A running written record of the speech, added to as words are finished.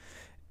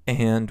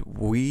And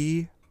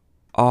we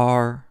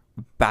are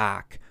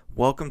back.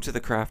 Welcome to the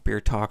Craft Beer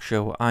Talk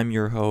Show. I'm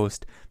your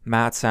host,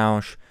 Matt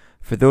Sausch.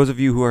 For those of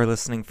you who are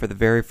listening for the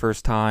very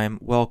first time,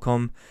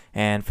 welcome.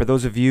 And for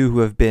those of you who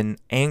have been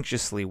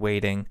anxiously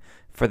waiting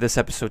for this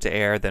episode to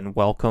air, then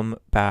welcome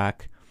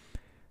back.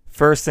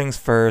 First things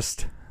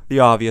first,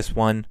 the obvious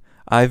one.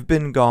 I've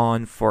been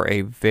gone for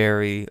a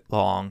very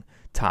long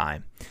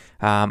time.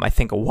 I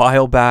think a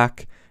while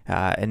back,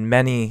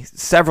 in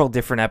several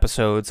different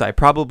episodes, I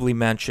probably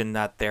mentioned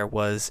that there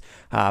was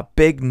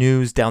big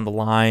news down the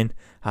line,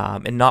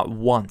 and not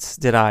once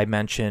did I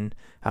mention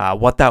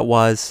what that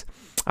was.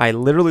 I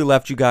literally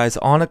left you guys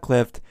on a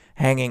cliff,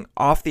 hanging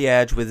off the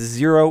edge with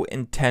zero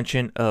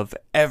intention of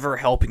ever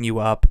helping you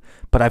up,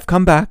 but I've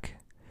come back.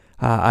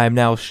 I am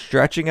now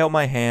stretching out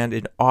my hand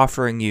and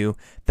offering you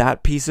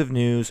that piece of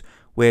news,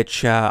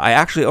 which I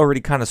actually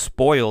already kind of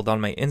spoiled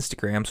on my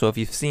Instagram. So if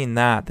you've seen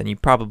that, then you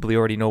probably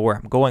already know where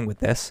I'm going with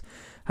this.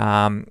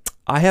 I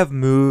have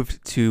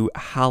moved to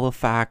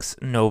Halifax,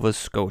 Nova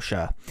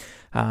Scotia.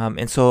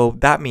 And so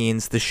that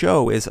means the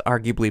show is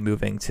arguably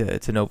moving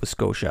to Nova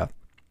Scotia.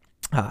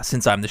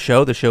 Since I'm the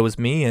show is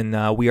me,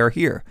 and we are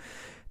here.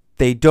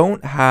 They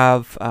don't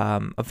have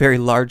a very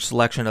large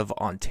selection of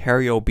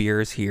Ontario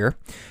beers here.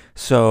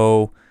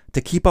 So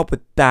to keep up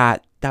with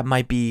that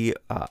might be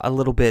a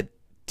little bit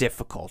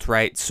difficult,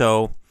 right?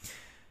 So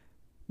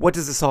what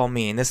does this all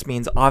mean? This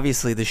means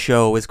obviously the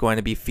show is going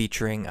to be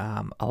featuring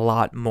a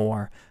lot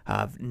more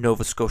of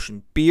Nova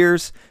Scotian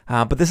beers,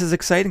 but this is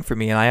exciting for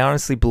me, and I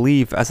honestly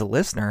believe as a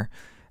listener,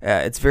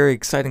 it's very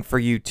exciting for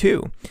you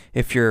too.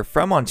 If you're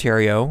from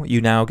Ontario,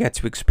 you now get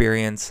to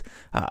experience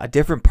a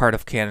different part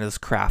of Canada's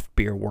craft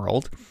beer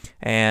world,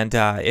 and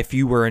if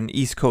you were an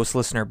East Coast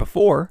listener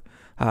before,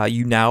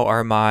 you now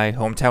are my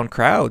hometown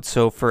crowd.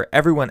 So for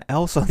everyone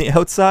else on the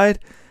outside,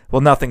 well,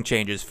 nothing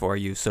changes for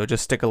you, so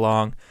just stick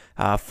along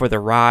for the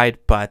ride.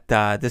 But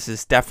this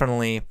is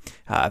definitely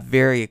a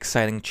very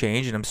exciting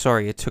change, and I'm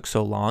sorry it took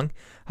so long.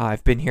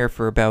 I've been here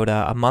for about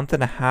a month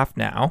and a half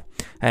now,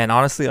 and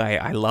honestly,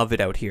 I love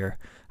it out here.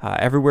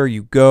 Everywhere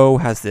you go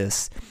has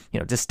this,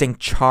 distinct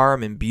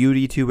charm and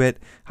beauty to it.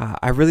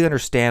 I really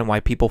understand why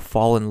people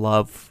fall in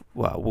love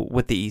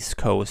with the East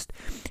Coast.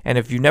 And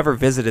if you've never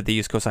visited the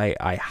East Coast,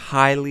 I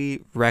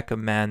highly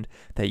recommend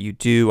that you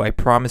do. I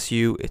promise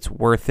you, it's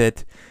worth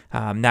it.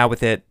 Now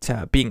with it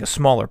being a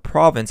smaller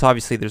province,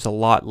 obviously there's a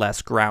lot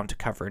less ground to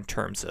cover in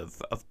terms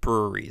of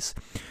breweries.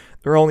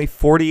 There are only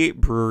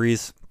 48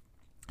 breweries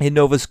in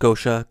Nova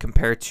Scotia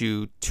compared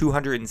to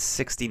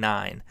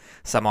 269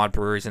 some odd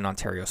breweries in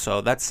Ontario.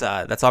 So that's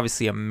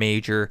obviously a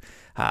major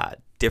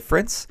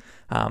difference.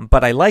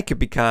 But I like it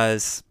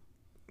because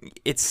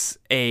it's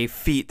a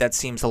feat that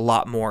seems a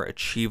lot more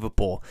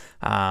achievable.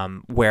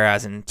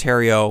 Whereas in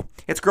Ontario,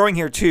 it's growing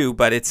here too,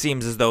 but it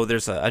seems as though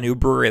there's a new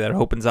brewery that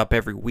opens up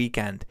every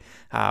weekend.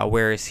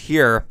 Whereas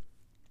here,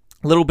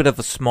 a little bit of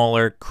a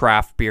smaller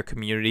craft beer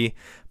community.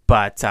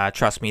 But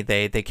trust me,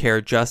 they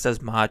care just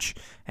as much,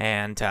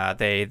 and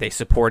they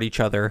support each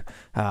other,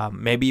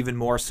 maybe even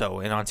more so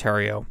in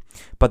Ontario.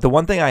 But the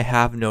one thing I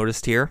have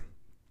noticed here,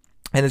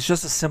 and it's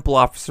just a simple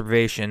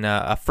observation,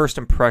 a first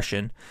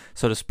impression,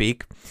 so to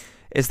speak,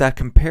 is that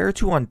compared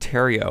to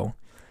Ontario,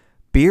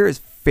 beer is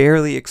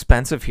fairly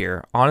expensive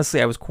here.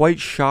 Honestly, I was quite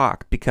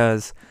shocked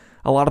because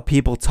a lot of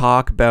people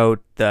talk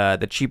about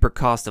the cheaper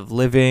cost of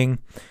living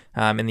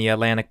in the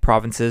Atlantic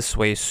provinces,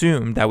 so I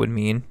assume that would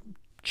mean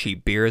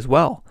cheap beer as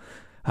well.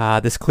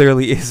 This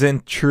clearly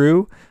isn't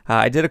true.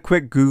 I did a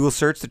quick Google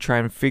search to try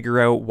and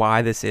figure out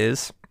why this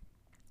is.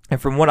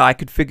 And from what I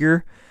could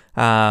figure,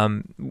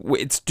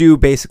 it's due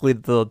basically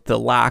to the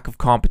lack of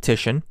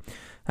competition,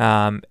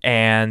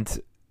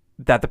 and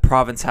that the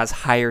province has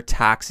higher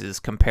taxes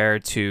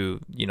compared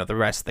to the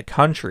rest of the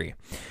country,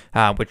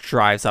 which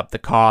drives up the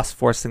cost,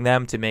 forcing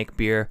them to make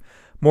beer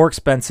more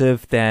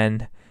expensive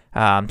than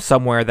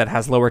somewhere that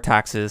has lower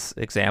taxes,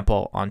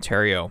 example,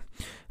 Ontario.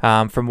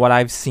 From what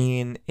I've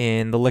seen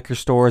in the liquor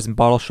stores and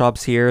bottle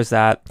shops here is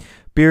that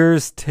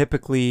beers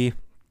typically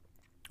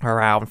are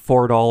around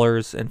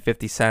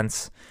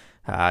 $4.50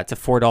 to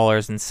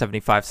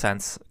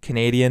 $4.75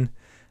 Canadian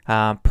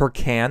per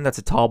can. That's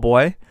a tall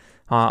boy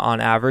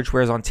on average,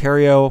 whereas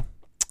Ontario,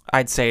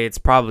 I'd say it's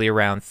probably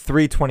around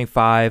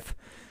 $3.25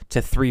 to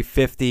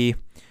 $3.50.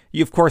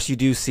 Of course, you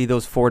do see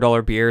those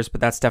 $4 beers, but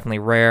that's definitely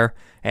rare.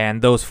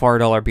 And those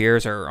 $4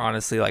 beers are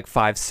honestly like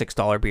 $5,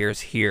 $6 beers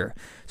here.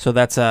 So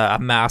that's a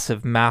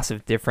massive,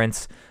 massive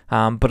difference.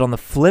 But on the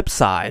flip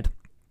side,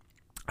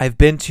 I've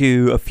been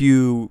to a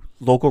few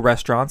local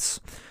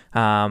restaurants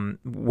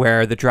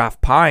where the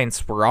draft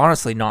pints were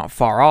honestly not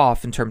far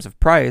off in terms of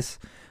price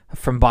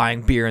from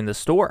buying beer in the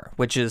store,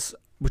 which is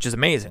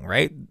amazing,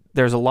 right?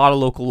 There's a lot of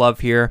local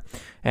love here.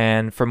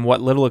 And from what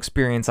little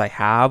experience I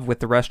have with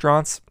the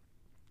restaurants,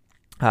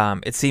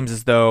 it seems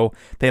as though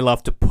they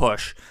love to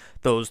push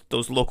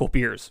those local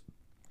beers.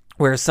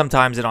 Whereas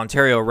sometimes in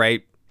Ontario,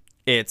 right,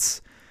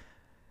 it's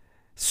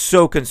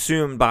so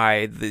consumed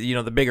by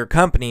the bigger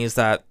companies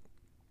that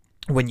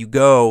when you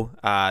go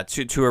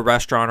to a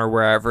restaurant or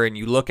wherever and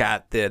you look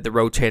at the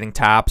rotating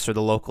taps or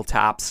the local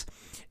taps,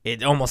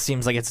 it almost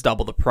seems like it's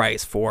double the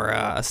price for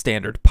a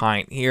standard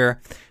pint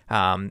here.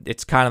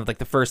 It's kind of like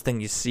the first thing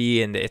you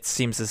see, and it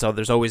seems as though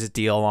there's always a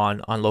deal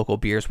on local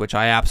beers, which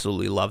I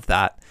absolutely love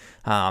that.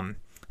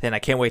 And I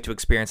can't wait to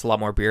experience a lot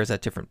more beers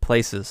at different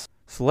places.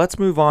 So let's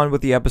move on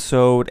with the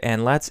episode,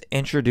 and let's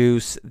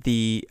introduce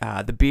the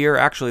beer,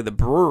 actually the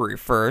brewery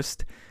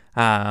first.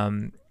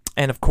 And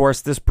of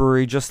course, this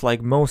brewery, just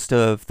like most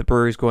of the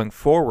breweries going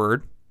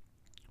forward,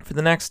 for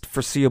the next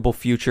foreseeable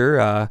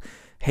future,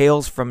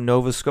 hails from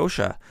Nova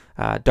Scotia,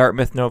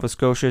 Dartmouth, Nova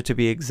Scotia to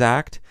be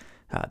exact.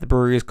 The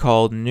brewery is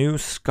called New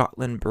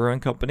Scotland Brewing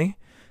Company.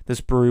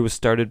 This brewery was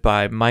started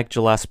by Mike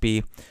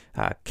Gillespie,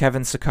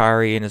 Kevin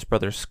Sakari, and his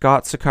brother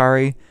Scott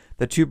Sakari.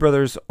 The two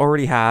brothers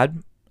already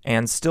had,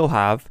 and still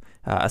have,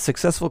 a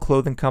successful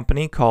clothing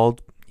company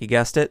called, you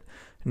guessed it,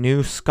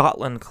 New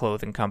Scotland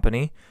Clothing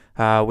Company,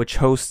 which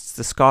hosts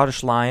the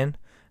Scottish Lion,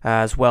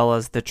 as well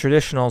as the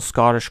traditional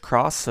Scottish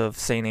Cross of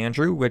St.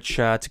 Andrew, which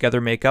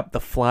together make up the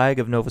flag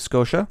of Nova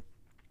Scotia.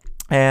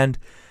 And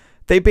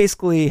they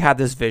basically had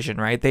this vision,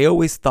 right? They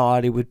always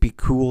thought it would be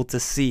cool to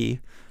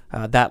see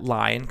that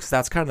lion, because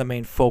that's kind of the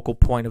main focal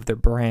point of their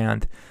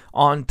brand,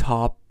 on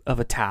top of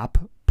a tap,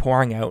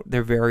 pouring out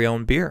their very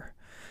own beer.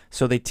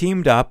 So they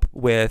teamed up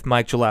with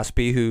Mike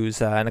Gillespie, who's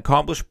an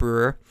accomplished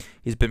brewer.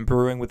 He's been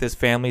brewing with his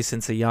family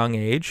since a young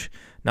age.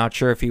 Not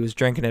sure if he was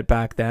drinking it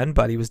back then,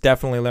 but he was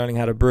definitely learning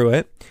how to brew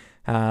it.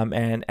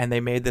 And they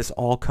made this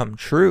all come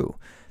true.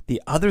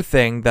 The other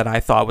thing that I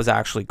thought was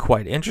actually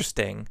quite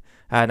interesting,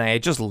 and I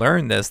just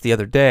learned this the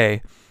other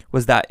day,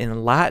 was that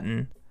in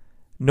Latin,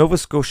 Nova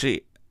Scotia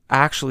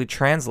actually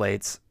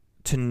translates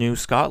to New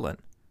Scotland,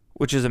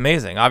 which is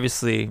amazing.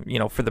 Obviously,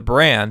 for the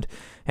brand,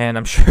 and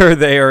I'm sure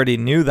they already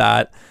knew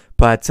that.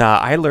 But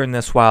I learned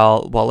this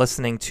while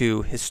listening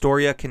to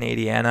Historia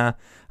Canadiana,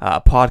 a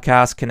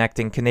podcast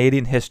connecting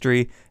Canadian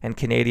history and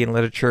Canadian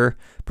literature.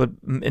 But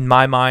in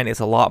my mind,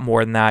 it's a lot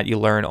more than that. You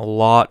learn a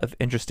lot of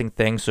interesting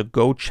things. So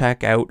go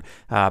check out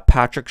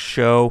Patrick's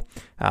show.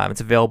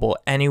 It's available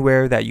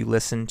anywhere that you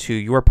listen to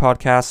your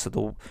podcast.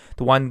 So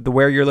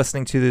where you're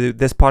listening to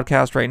this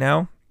podcast right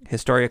now,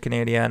 Historia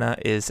Canadiana,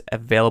 is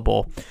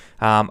available.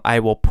 I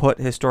will put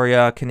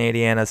Historia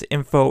Canadiana's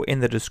info in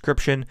the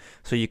description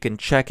so you can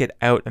check it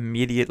out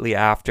immediately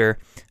after.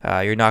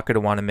 You're not going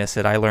to want to miss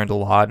it. I learned a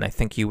lot, and I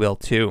think you will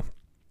too.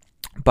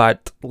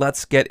 But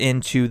let's get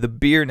into the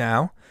beer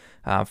now.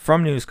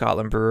 From New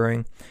Scotland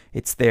Brewing.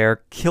 It's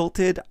their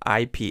Kilted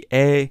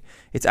IPA.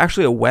 It's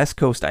actually a West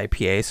Coast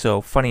IPA, so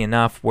funny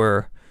enough,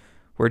 we're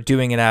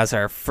doing it as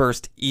our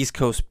first East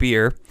Coast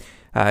beer.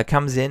 It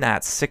comes in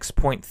at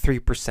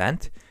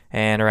 6.3%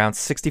 and around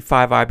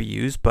 65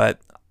 IBUs, but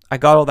I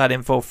got all that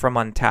info from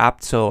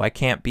Untapped, so I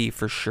can't be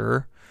for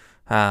sure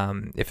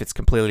if it's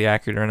completely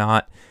accurate or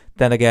not.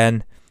 Then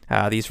again,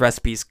 these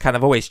recipes kind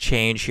of always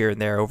change here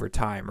and there over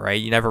time,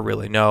 right? You never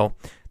really know.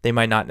 They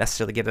might not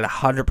necessarily get it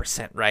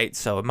 100% right,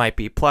 so it might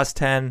be plus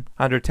 10,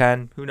 under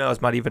 10, who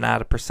knows, might even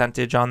add a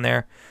percentage on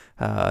there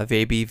of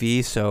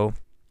ABV. So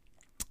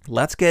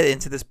let's get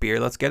into this beer,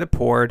 let's get it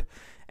poured,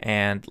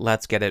 and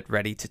let's get it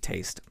ready to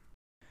taste.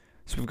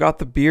 So we've got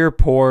the beer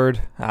poured.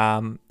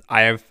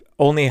 I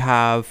only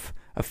have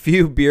a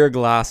few beer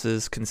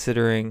glasses,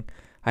 considering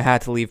I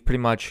had to leave pretty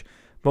much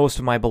most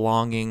of my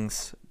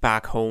belongings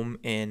back home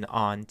in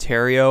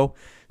Ontario.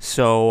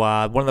 So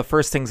one of the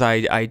first things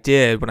I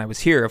did when I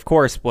was here, of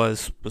course,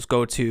 was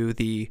go to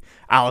the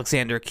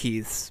Alexander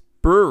Keith's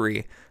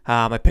brewery.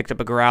 I picked up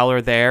a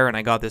growler there, and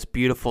I got this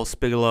beautiful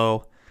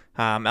Spigolo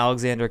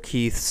Alexander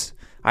Keith's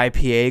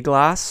IPA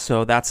glass.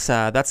 So that's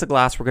the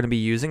glass we're going to be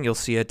using. You'll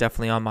see it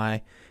definitely on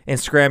my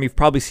Instagram. You've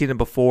probably seen it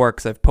before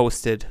because I've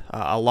posted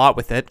a lot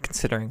with it,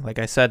 considering, like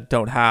I said,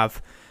 don't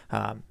have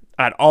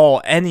at all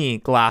any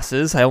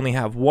glasses. I only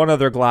have one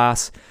other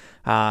glass,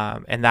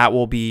 and that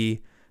will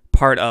be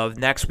part of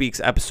next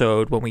week's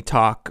episode when we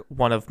talk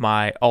one of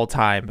my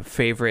all-time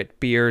favorite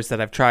beers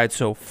that I've tried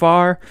so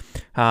far.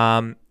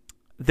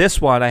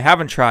 This one I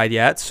haven't tried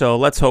yet, so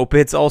let's hope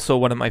it's also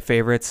one of my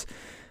favorites.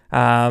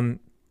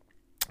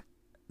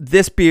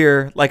 This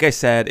beer, like I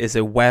said, is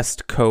a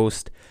West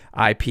Coast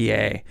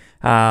IPA.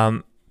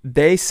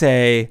 They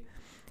say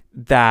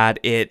that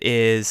it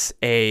is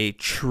a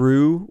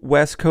true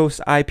West Coast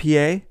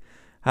IPA,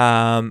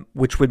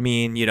 which would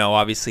mean,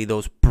 obviously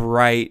those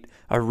bright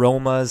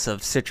aromas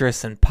of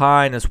citrus and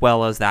pine, as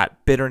well as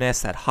that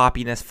bitterness, that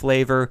hoppiness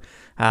flavor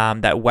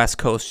that West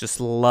Coast just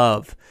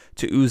love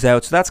to ooze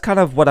out. So that's kind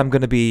of what I'm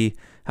going to be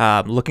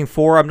looking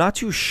for. I'm not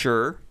too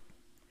sure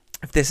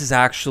if this is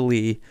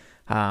actually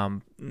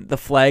the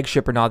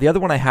flagship or not. The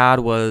other one I had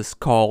was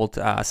called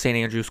St.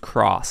 Andrew's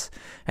Cross,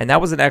 and that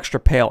was an extra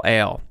pale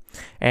ale.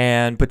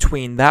 And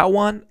between that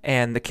one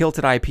and the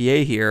Kilted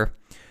IPA here,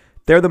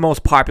 they're the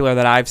most popular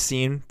that I've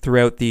seen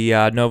throughout the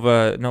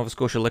Nova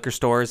Scotia liquor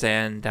stores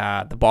and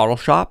the bottle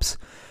shops.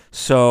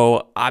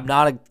 So I'm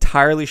not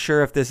entirely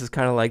sure if this is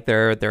kind of like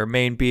their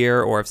main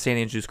beer or if St.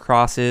 Andrew's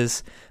Cross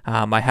is.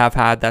 I have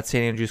had that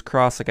St. Andrew's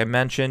Cross, like I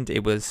mentioned.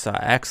 It was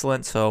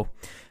excellent. So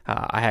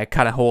I had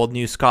kind of hold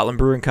New Scotland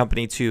Brewing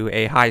Company to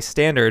a high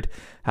standard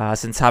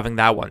since having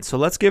that one. So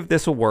let's give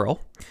this a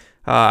whirl.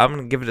 I'm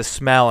going to give it a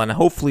smell, and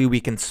hopefully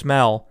we can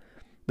smell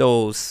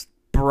those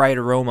bright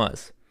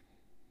aromas.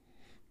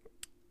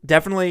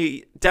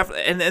 Definitely,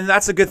 and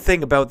that's a good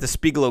thing about the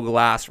Spiegelau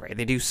glass, right?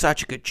 They do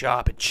such a good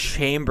job at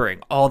chambering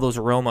all those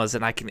aromas,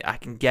 and I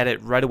can get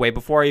it right away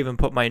before I even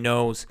put my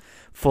nose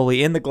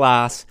fully in the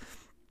glass,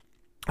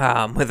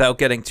 without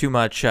getting too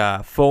much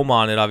foam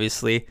on it,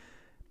 obviously.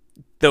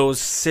 Those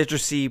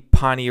citrusy,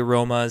 piney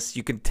aromas,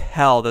 you can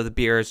tell that the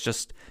beer is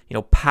just,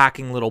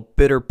 packing little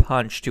bitter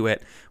punch to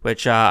it,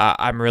 which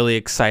I'm really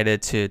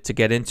excited to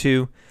get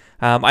into.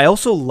 I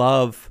also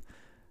love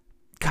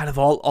kind of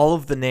all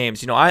of the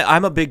names.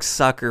 I'm a big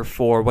sucker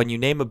for when you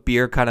name a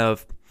beer kind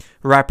of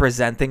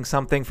representing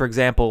something. For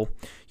example,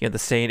 the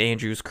St.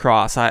 Andrew's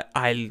Cross.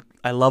 I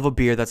love a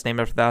beer that's named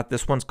after that.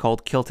 This one's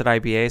called Kilted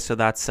IPA, so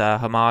that's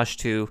homage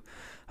to,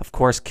 of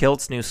course,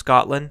 Kilts, New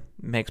Scotland.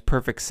 Makes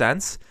perfect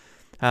sense.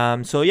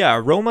 So yeah,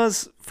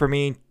 aromas for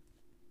me,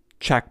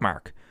 check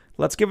mark.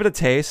 Let's give it a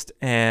taste,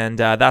 and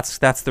that's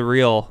the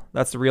real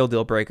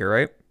deal breaker,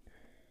 right?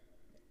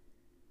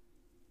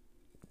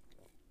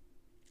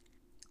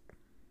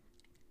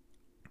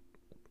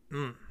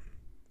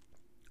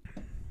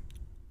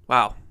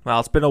 Wow. Well,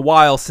 it's been a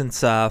while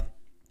since I've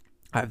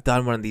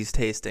done one of these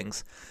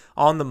tastings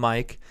on the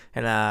mic,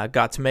 and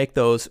got to make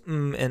those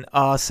and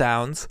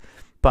sounds.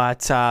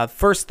 But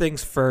first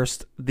things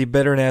first, the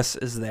bitterness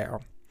is there.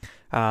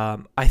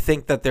 I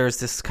think that there's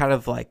this kind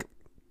of like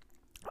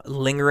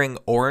lingering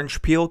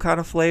orange peel kind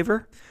of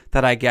flavor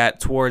that I get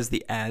towards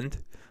the end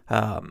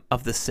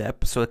of the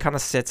sip. So it kind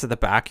of sits at the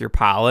back of your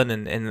palate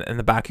and in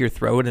the back of your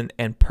throat.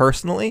 And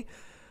personally,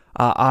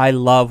 I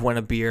love when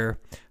a beer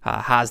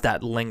has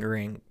that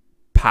lingering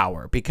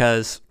power,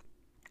 because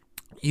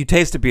you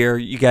taste a beer,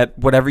 you get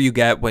whatever you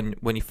get when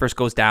it first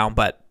goes down.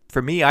 But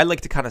for me, I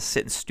like to kind of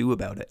sit and stew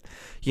about it.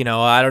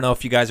 I don't know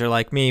if you guys are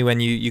like me when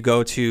you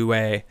go to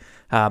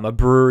a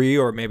brewery,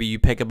 or maybe you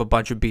pick up a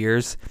bunch of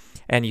beers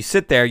and you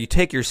sit there, you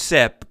take your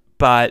sip,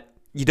 but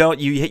you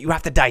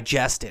have to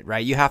digest it,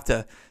 right? You have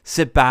to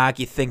sit back,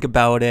 you think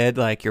about it,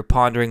 like you're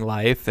pondering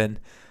life, and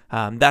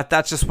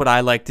that's just what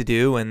I like to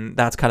do, and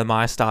that's kind of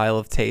my style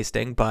of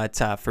tasting. But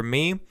for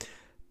me,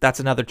 that's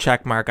another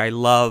check mark. I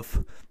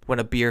love when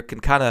a beer can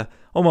kind of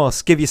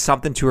almost give you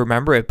something to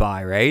remember it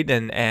by, right?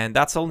 And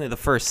that's only the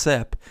first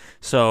sip.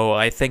 So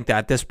I think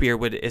that this beer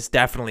is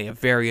definitely a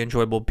very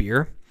enjoyable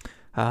beer.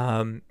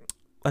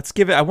 Let's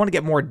give it, I want to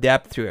get more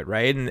depth to it,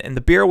 right? And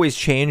the beer always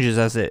changes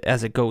as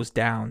it goes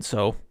down.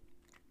 So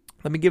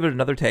let me give it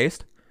another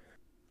taste.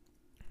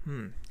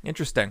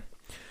 Interesting.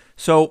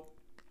 So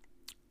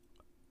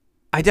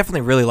I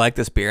definitely really like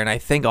this beer, and I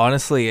think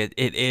honestly it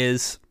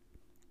is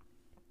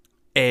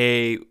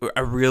a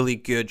really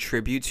good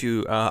tribute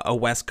to a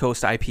West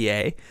Coast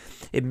IPA.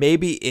 It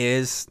maybe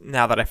is,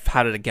 now that I've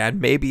had it again,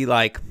 maybe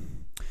like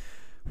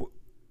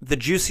the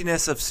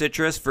juiciness of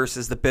citrus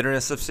versus the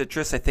bitterness of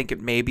citrus. I think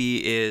it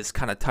maybe is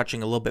kind of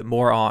touching a little bit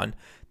more on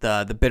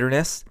the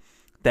bitterness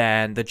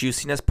than the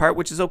juiciness part,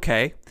 which is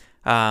okay.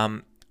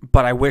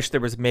 But I wish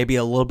there was maybe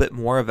a little bit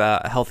more of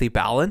a healthy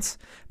balance.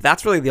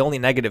 That's really the only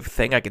negative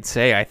thing I could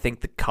say. I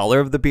think the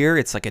color of the beer,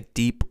 it's like a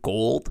deep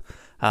gold,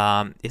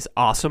 is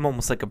awesome,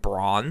 almost like a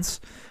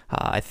bronze.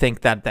 I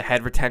think that the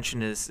head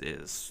retention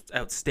is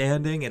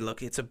outstanding, and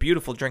look, it's a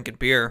beautiful drinking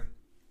beer.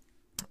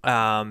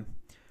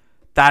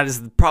 That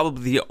is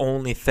probably the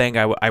only thing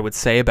I would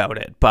say about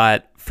it.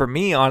 But for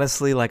me,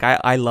 honestly, like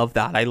I love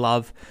that. I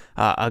love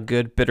a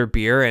good bitter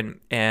beer,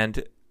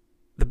 and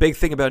the big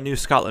thing about New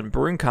Scotland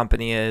Brewing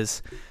Company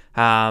is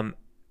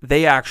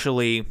they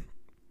actually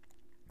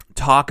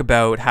talk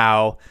about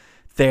how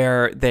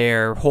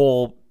their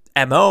whole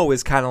MO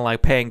is kind of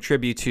like paying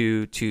tribute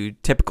to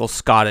typical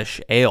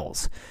Scottish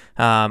ales,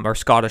 or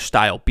Scottish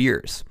style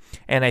beers.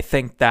 And I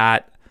think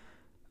that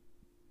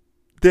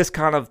this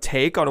kind of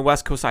take on a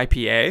West Coast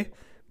IPA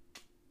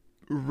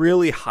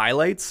really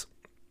highlights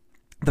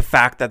the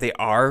fact that they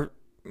are,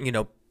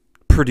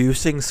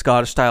 producing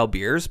Scottish style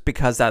beers,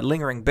 because that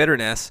lingering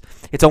bitterness,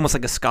 it's almost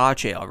like a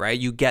Scotch ale, right?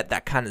 You get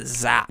that kind of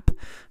zap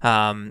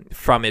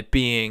from it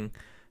being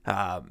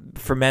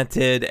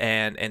fermented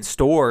and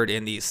stored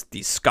in these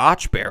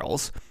Scotch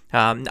barrels.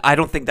 I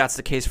don't think that's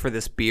the case for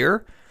this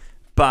beer,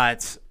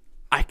 but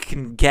I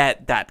can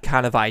get that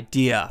kind of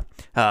idea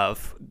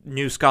of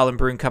New Scotland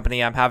Brewing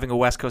Company. I'm having a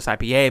West Coast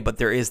IPA, but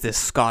there is this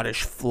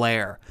Scottish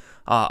flair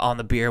on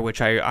the beer, which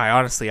I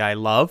honestly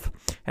love,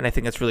 and I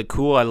think it's really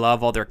cool. I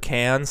love all their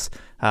cans,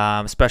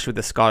 especially with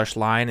the Scottish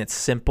line. It's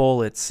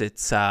simple. It's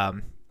with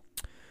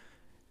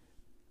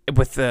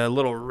the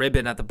little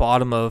ribbon at the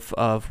bottom of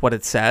what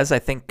it says. I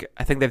think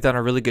they've done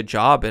a really good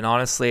job, and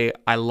honestly,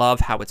 I love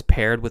how it's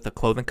paired with the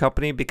clothing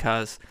company,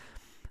 because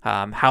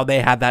how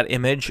they had that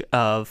image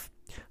of,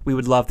 we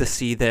would love to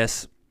see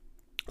this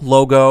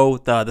logo,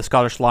 the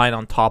Scottish line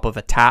on top of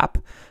a tap,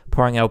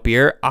 pouring out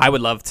beer, I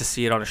would love to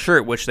see it on a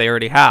shirt, which they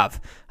already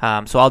have.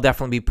 So I'll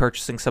definitely be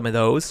purchasing some of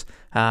those,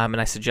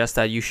 and I suggest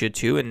that you should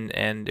too.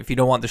 And if you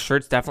don't want the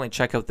shirts, definitely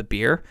check out the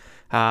beer.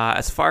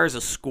 As far as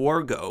a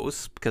score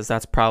goes, because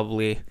that's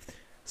probably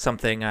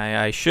something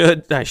I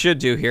should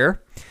do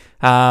here.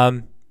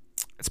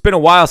 It's been a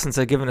while since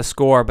I've given a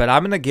score, but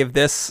I'm gonna give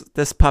this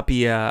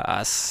puppy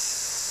a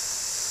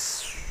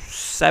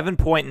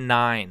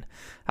 7.9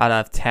 out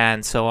of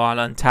 10. So on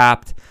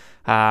Untapped,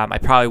 I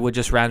probably would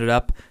just round it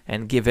up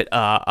and give it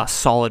a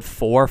solid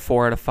 4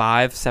 out of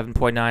 5,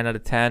 7.9 out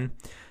of 10.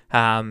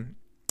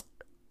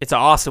 It's an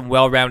awesome,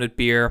 well-rounded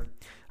beer.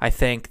 I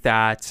think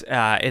that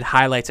it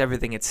highlights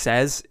everything it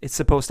says it's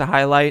supposed to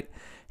highlight,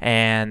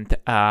 and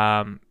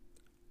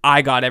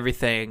I got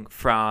everything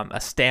from a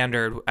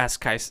standard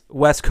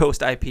West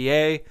Coast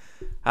IPA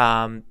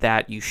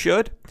that you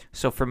should.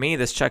 So for me,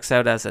 this checks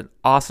out as an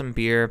awesome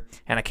beer,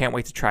 and I can't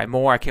wait to try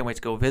more. I can't wait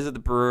to go visit the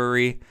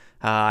brewery.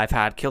 I've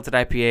had Kilted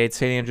IPA at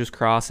St. Andrew's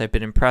Cross. I've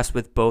been impressed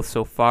with both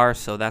so far,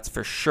 so that's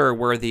for sure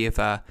worthy of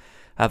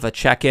a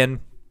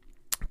check-in.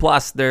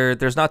 Plus,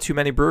 there's not too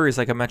many breweries,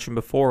 like I mentioned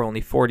before,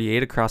 only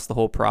 48 across the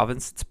whole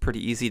province. It's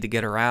pretty easy to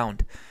get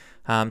around.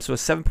 So a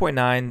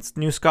 7.9, it's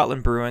New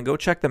Scotland Brewing. Go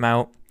check them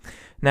out.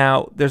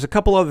 Now, there's a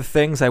couple other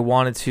things I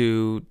wanted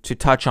to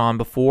touch on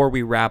before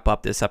we wrap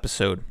up this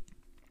episode.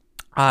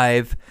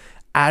 I've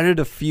added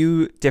a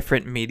few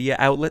different media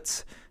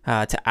outlets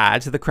to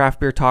add to the Craft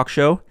Beer Talk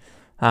Show.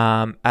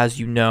 As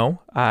you know,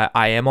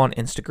 I am on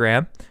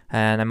Instagram,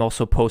 and I'm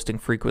also posting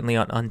frequently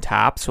on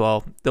Untapped.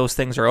 So those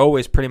things are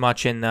always pretty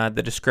much in the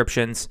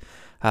descriptions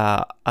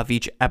of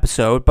each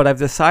episode. But I've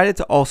decided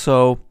to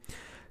also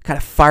kind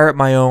of fire up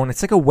my own.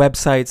 It's like a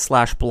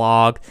website /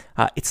 blog.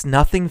 It's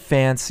nothing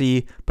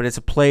fancy, but it's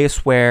a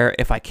place where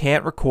if I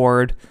can't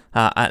record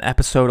an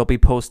episode, I'll be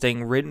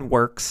posting written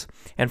works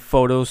and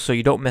photos so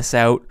you don't miss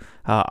out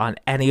on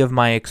any of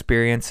my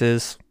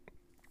experiences.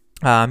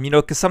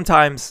 Because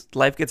sometimes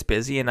life gets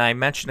busy, and I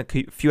mentioned a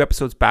few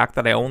episodes back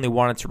that I only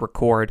wanted to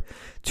record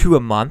 2 a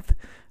month,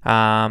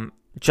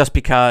 just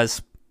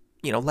because,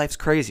 life's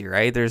crazy,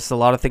 right? There's a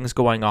lot of things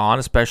going on,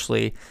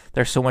 especially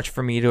there's so much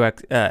for me to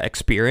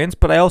experience,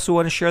 but I also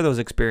want to share those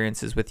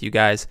experiences with you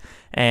guys,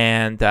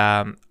 and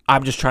I'm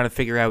just trying to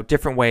figure out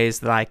different ways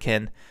that I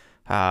can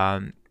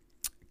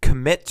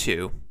commit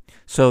to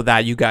so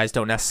that you guys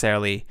don't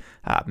necessarily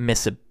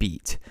miss a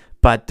beat.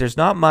 But there's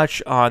not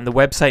much on the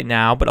website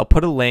now, but I'll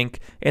put a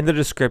link in the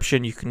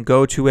description. You can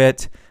go to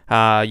it.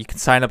 You can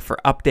sign up for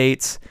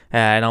updates,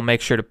 and I'll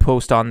make sure to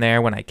post on there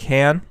when I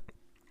can.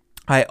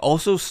 I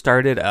also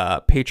started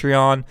a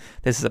Patreon.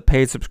 This is a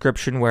paid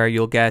subscription where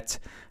you'll get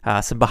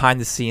some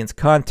behind-the-scenes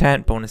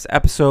content, bonus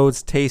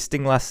episodes,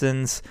 tasting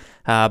lessons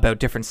about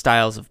different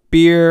styles of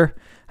beer.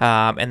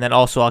 And then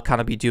also I'll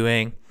kind of be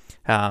doing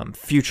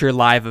future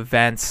live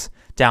events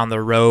down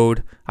the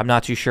road. I'm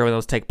not too sure when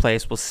those take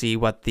place. We'll see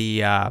what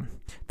the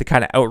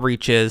kind of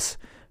outreach is,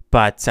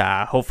 but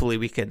hopefully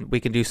we can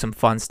do some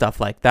fun stuff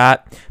like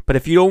that. But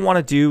if you don't want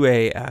to do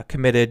a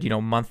committed,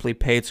 monthly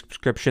paid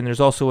subscription, there's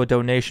also a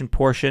donation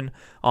portion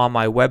on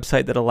my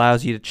website that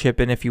allows you to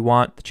chip in if you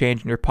want. The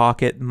change in your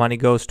pocket, money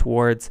goes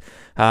towards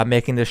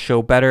making this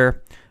show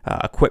better.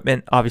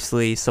 Equipment,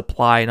 obviously,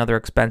 supply and other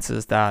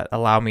expenses that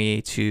allow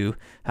me to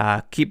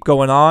keep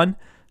going on.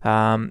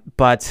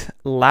 But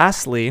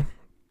lastly,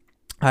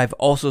 I've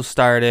also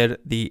started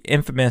the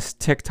infamous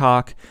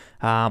TikTok.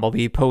 I'll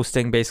be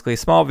posting basically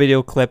small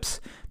video clips.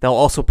 They'll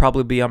also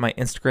probably be on my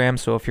Instagram,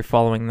 so if you're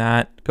following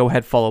that, go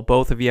ahead, follow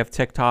both if you have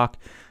TikTok.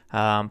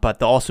 But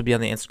they'll also be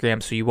on the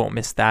Instagram, so you won't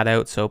miss that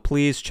out. So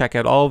please check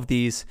out all of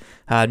these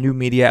new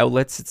media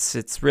outlets.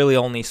 It's really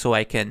only so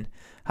I can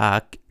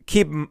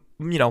keep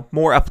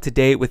more up to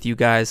date with you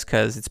guys,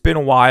 because it's been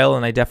a while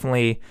and I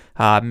definitely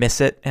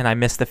miss it, and I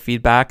miss the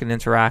feedback and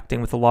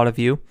interacting with a lot of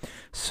you.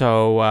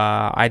 So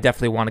I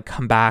definitely want to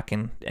come back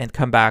and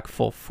come back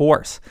full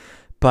force.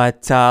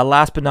 But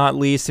last but not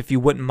least, if you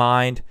wouldn't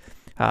mind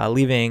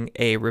leaving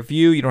a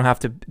review, it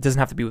doesn't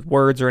have to be with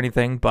words or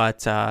anything,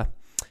 but if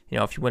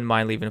you wouldn't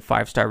mind leaving a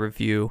 5-star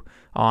review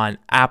on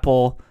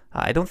Apple.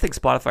 I don't think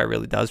Spotify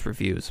really does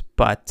reviews,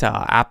 but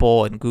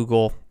Apple and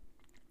Google,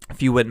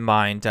 if you wouldn't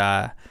mind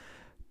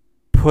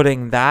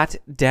putting that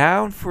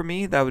down for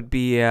me, that would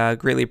be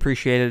greatly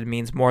appreciated. It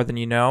means more than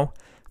you know.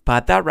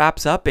 But that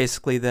wraps up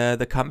basically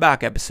the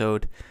comeback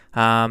episode.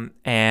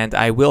 And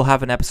I will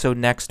have an episode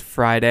next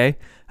Friday,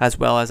 as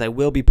well as I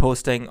will be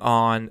posting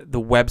on the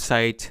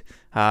website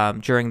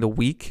during the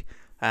week.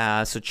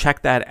 So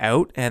check that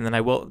out. And then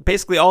I will,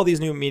 basically all these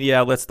new media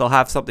outlets, they'll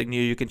have something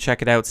new. You can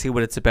check it out, see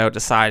what it's about,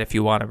 decide if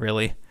you want to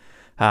really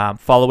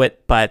follow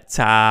it. But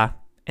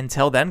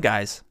until then,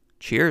 guys,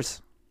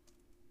 cheers.